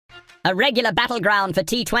A regular battleground for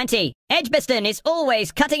T20, Edgbaston is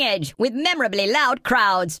always cutting edge with memorably loud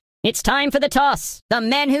crowds. It's time for the toss. The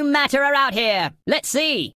men who matter are out here. Let's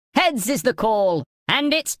see. Heads is the call,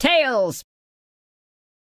 and it's tails.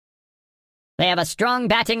 They have a strong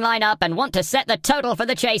batting lineup and want to set the total for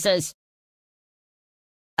the chasers.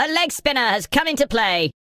 A leg spinner has come into play.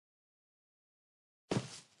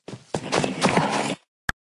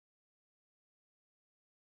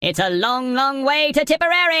 It's a long, long way to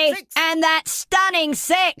Tipperary. Six. And that stunning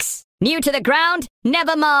six. New to the ground?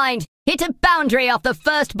 Never mind. Hit a boundary off the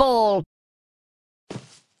first ball.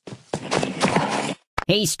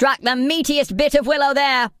 He struck the meatiest bit of willow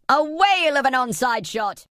there. A whale of an onside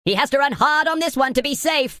shot. He has to run hard on this one to be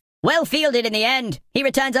safe. Well fielded in the end. He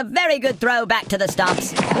returns a very good throw back to the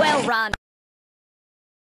stumps. Well run.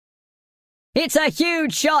 It's a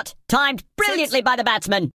huge shot, timed brilliantly by the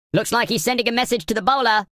batsman. Looks like he's sending a message to the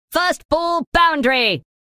bowler. First ball boundary.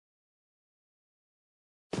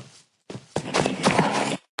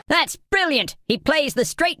 That's brilliant. He plays the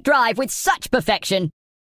straight drive with such perfection.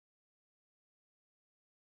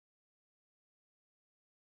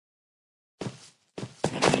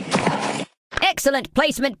 Excellent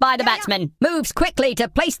placement by the batsman. Moves quickly to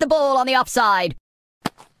place the ball on the offside.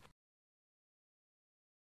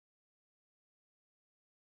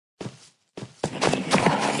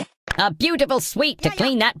 A beautiful sweep to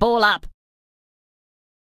clean that ball up.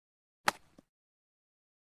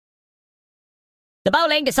 The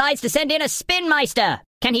bowling decides to send in a spin meister.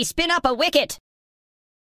 Can he spin up a wicket?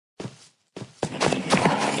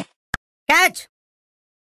 Catch!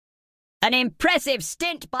 An impressive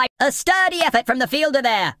stint by a sturdy effort from the fielder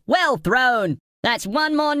there. Well thrown. That's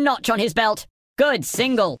one more notch on his belt. Good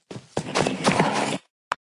single.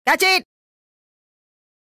 Catch it!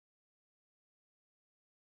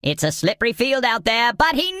 It's a slippery field out there,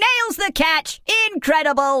 but he nails the catch.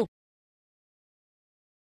 Incredible.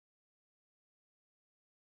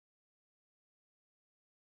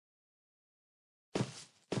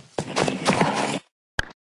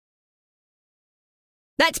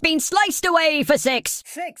 That's been sliced away for six.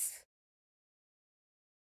 Six.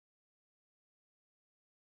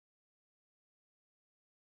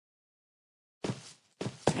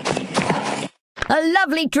 A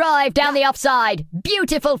lovely drive down the offside.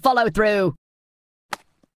 Beautiful follow-through.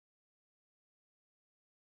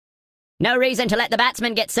 No reason to let the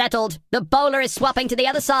batsman get settled. The bowler is swapping to the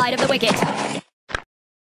other side of the wicket.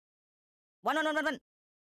 One.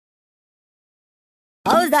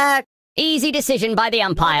 How's that? Easy decision by the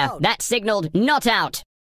umpire. That signalled not out.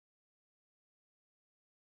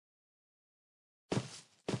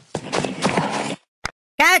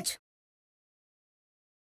 Catch!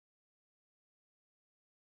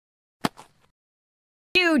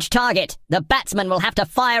 Huge target. The batsman will have to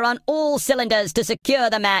fire on all cylinders to secure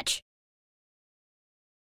the match.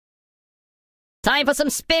 Time for some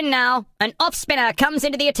spin now. An off-spinner comes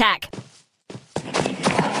into the attack.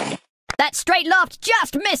 That straight loft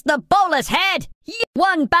just missed the bowler's head.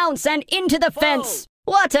 One bounce and into the fence.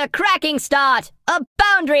 What a cracking start. A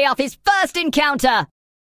boundary off his first encounter.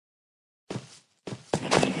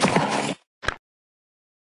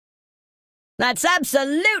 That's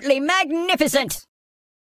absolutely magnificent.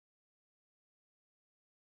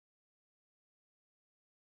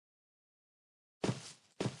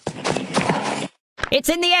 It's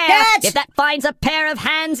in the air. Catch! If that finds a pair of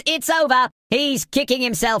hands, it's over. He's kicking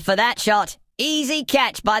himself for that shot. Easy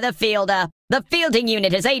catch by the fielder. The fielding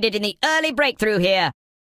unit has aided in the early breakthrough here.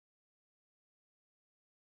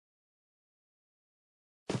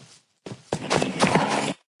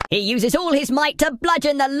 He uses all his might to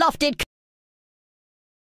bludgeon the lofted...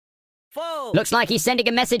 Four. Looks like he's sending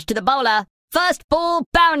a message to the bowler. First ball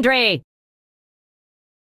boundary.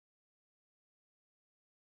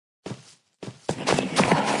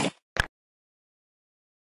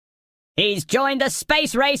 He's joined the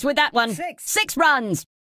space race with that one. Six runs.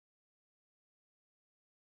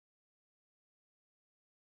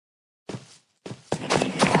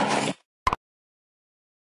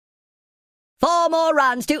 Four more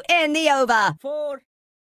runs to end the over. Four.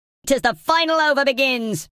 As the final over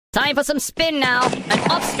begins. Time for some spin now.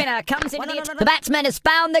 An off-spinner comes into the... The batsman has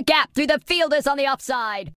found the gap through the fielders on the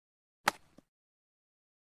offside.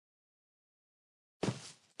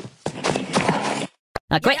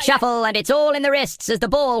 A quick shuffle and it's all in the wrists as the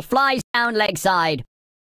ball flies down leg side.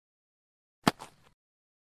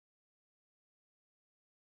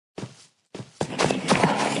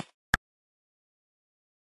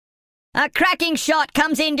 A cracking shot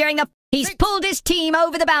comes in during the... He's pulled his team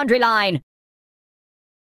over the boundary line.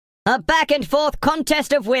 A back and forth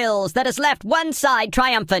contest of wills that has left one side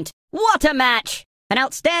triumphant. What a match! an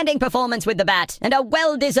outstanding performance with the bat, and a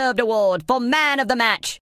well-deserved award for Man of the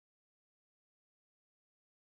Match.